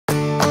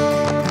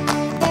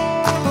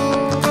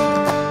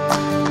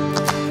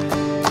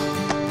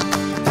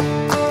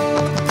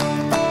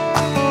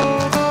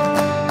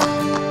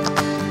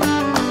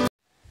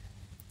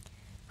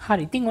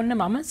හරි ඉතින් ඔන්න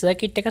මම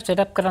සර්කිට් එක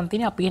සෙටප් කරන්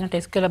තියෙන්නේ අපි එහෙනම්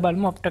ටෙස්ට් කරලා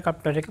බලමු ඔප්ටෝ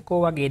කප්ලර් එක කෝ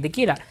වගේද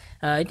කියලා.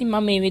 ඉතින්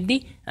මම මේ වෙද්දි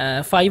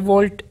 5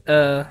 වෝල්ට්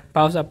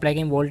පවර් සප්ලයි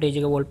එකෙන් වෝල්ටේජ්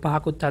එක වෝල්ට්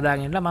 5කුත්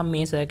හදාගෙන ඉන්නලා මම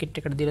මේ සර්කිට්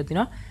එකට දීලා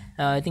තිනවා.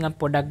 ඉතින් අපි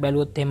පොඩ්ඩක්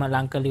බැලුවොත් එහෙම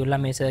ලං කරලා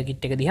ඉවරලා මේ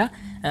සර්කිට් එක දිහා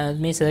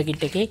මේ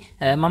සර්කිට් එකේ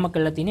මම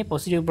කරලා තියෙන්නේ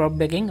පොසිටිව්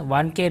ප්‍රොබ් එකෙන්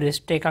 1k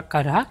රෙසිස්ටර් එකක්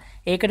කරා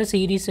ඒකට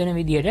සීරීස් වෙන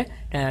විදියට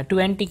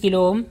 20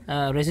 කිලෝ ඕම්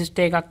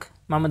රෙසිස්ටර් එකක්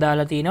මම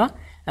දාලා තිනවා.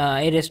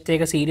 ඒ රෙසිස්ටර්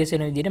එක සීරීස්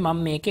වෙන විදියට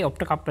මම මේකේ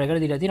ඔප්ටෝ කප්ලර්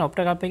එකට දීලා තියෙනවා.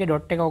 ඔප්ටෝ කප්ලර් එකේ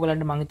ඩොට් එක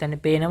ඔයගලන්ට මම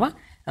හිතන්නේ පේනවා.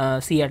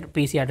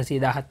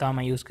 PC817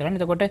 තමයි යූස් කරන්නේ.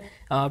 එතකොට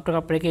ඔප්ටෝ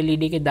කප්ලර් එකේ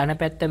LED එකේ ධන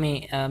පැත්ත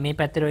මේ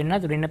පැත්තට වෙන්න,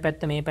 ඍණ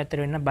පැත්ත මේ පැත්තට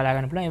වෙන්න බලා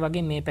ගන්න පුළුවන්. ඒ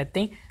වගේම මේ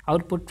පැත්තෙන්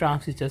output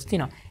transistors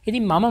තියෙනවා.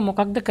 ඉතින් මම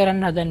මොකක්ද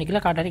කරන්න හදන්නේ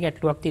කියලා කාට හරි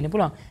ගැටලුවක් තියෙන්න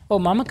පුළුවන්. ඔව්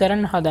මම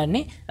කරන්න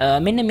හදන්නේ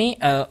මෙන්න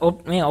මේ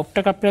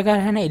ඔප්ටෝ කප්ලර් එක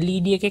ගන්න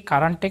LED එකේ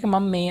කරන්ට් එක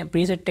මම මේ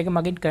preset එක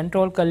මගින්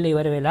control කරලා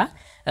ඉවර වෙලා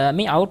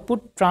මේ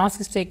output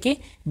transistor එකේ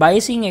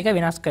biasing එක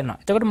වෙනස් කරනවා.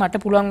 එතකොට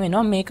මට පුළුවන්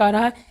වෙනවා මේ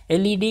කරා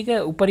LED එක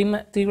උපරිම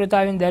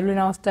තීව්‍රතාවයෙන් දැල්වෙන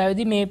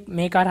අවස්ථාවේදී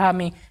මේ කරා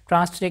මේ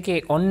transistor එකේ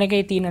on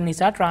එකේ තියෙන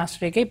නිසා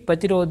transistor එකේ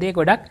ප්‍රතිරෝධය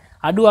ගොඩක්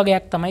අඩු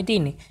වගයක් තමයි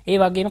තියෙන්නේ. ඒ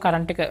වගේම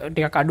කරන්ට් එක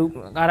ටිකක්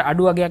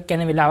අඩු වගයක්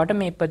යන වෙලාවට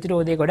මේ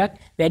ප්‍රතිරෝධය ගොඩක්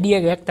වැඩි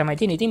වගයක් තමයි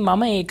තියෙන්නේ. ඉතින්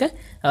මම ඒක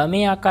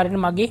මේ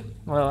ආකාරයෙන් මගේ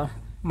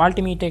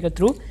මල්ටිමීටර් එක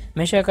through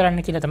measure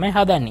කරන්න කියලා තමයි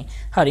හදන්නේ.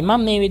 හරි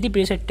මම මේ වෙද්දි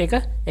preset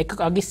එක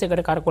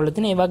අගිස්සකට කරකවලා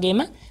තියෙනවා. ඒ වගේම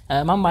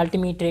මම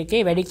මල්ටිමීටර්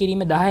එකේ වැඩි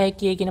කිරීම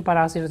 10ක් කියන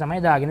පරාසයට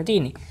තමයි දාගෙන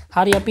තියෙන්නේ.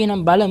 හරි අපි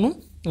එහෙනම් බලමු.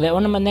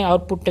 ඔන්න මම දැන්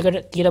output එකට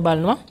තියලා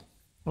බලනවා.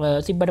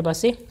 තිබ්බට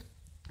පස්සේ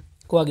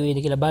කොහොගේ වේද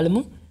කියලා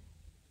බලමු.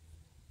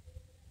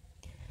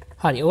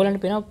 හරි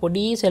ඕගලන්ට පේනවා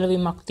පොඩි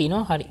සෙලවීමක්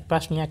තියෙනවා. හරි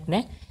ප්‍රශ්නයක්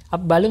නැහැ.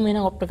 අපි බලමු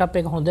එහෙනම් ඔප්ටෝ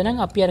කප්ලර් එක හොඳ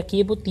නම් අපි අර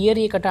කියපු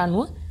තියරි එකට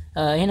අනුව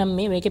එහෙනම්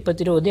මේකේ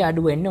ප්‍රතිරෝධය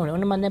අඩු වෙන්න ඕනේ.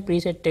 ඔන්න මම දැන්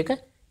preset එක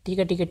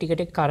ටික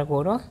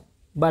කරකවනවා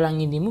බලන්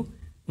ඉඳිමු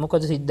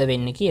මොකද සිද්ධ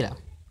වෙන්නේ කියලා.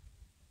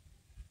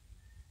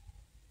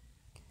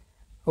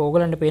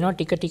 ඕගලන්ට පේනවා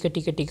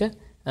ටික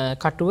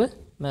කටුව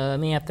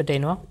මේ අතට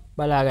එනවා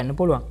බලා ගන්න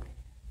පුළුවන්.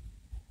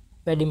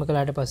 වැඩිම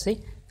කළාට පස්සේ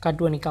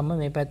කටුව නිකම්ම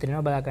මේ පැත්තට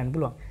එනවා බලා ගන්න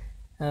පුළුවන්.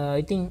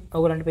 ඉතින්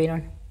ඕගලන්ට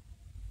පේනවනේ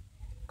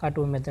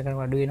කටුව මෙතන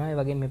අඩු වෙනවා ඒ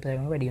වගේම මේ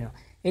පැත්තට වැඩි වෙනවා.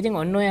 ඉතින්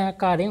ඔන්න ඔය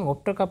ආකාරයෙන්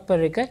ඔප්ටෝ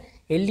කප්ලර් එක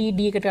LED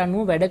එකට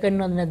අනුව වැඩ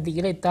කරනවද නැද්ද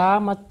කියලා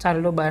ඉතාමත්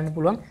සරලව බලන්න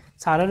පුළුවන්.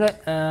 සරල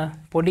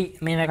පොඩි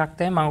මේ එකක්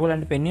තමයි මම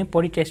ඔයගලන්ට පෙන්වන්නේ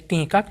පොඩි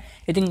ටෙස්ටිං එකක්.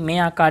 ඉතින් මේ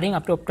ආකාරයෙන්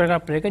අපිට ඔප්ටෝ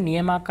කප්ලර් එක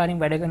නියමාකාරයෙන්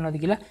වැඩ කරනවද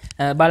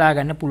කියලා බලා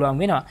ගන්න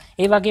පුළුවන් වෙනවා.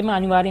 ඒ වගේම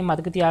අනිවාර්යෙන්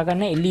මතක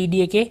තියාගන්න LED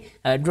එකේ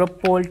drop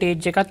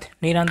voltage එකත්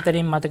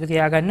නිරන්තරයෙන් මතක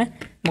තියාගන්න.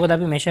 මොකද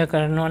අපි measure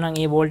කරනවා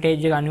නම් ඒ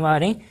voltage එක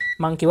අනිවාර්යෙන්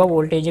මම කිව්වා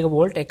voltage එක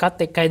volt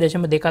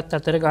 1.2ත්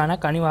අතර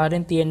ගානක්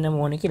අනිවාර්යෙන් තියෙන්න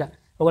ඕනේ කියලා.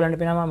 ඔයගලන්ට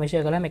පේනවා මම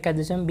measure කළාම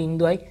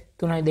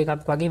 1.0.32ක්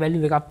වගේ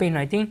value එකක්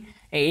පේනවා. ඉතින්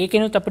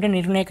ඒකෙනුත් අපිට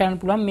නිර්ණය කරන්න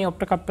පුළුවන් මේ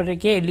ඔප්ටෝ කප්ලර්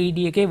එකේ LED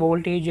එකේ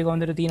voltage එක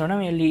හොඳට තියෙනවා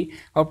නම් මේ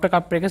ඔප්ටෝ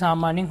කප්ලර් එක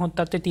සාමාන්‍යයෙන් හොත්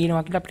තත්ත්වයේ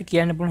තියෙනවා කියලා අපිට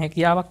කියන්න පුළුවන්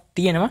හැකියාවක්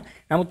තියෙනවා.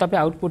 නමුත් අපි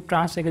output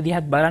transistor එක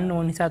දිහාත් බලන්න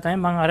ඕන නිසා තමයි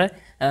මම අර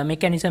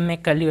mechanism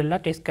එක කරලා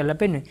ටෙස්ට් කරලා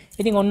පෙන්වන්නේ.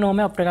 ඉතින් ඔන්න ඔහම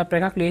ඔප්ටෝ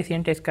කප්ලර් එකක්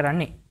ලේසියෙන් ටෙස්ට්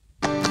කරන්නේ.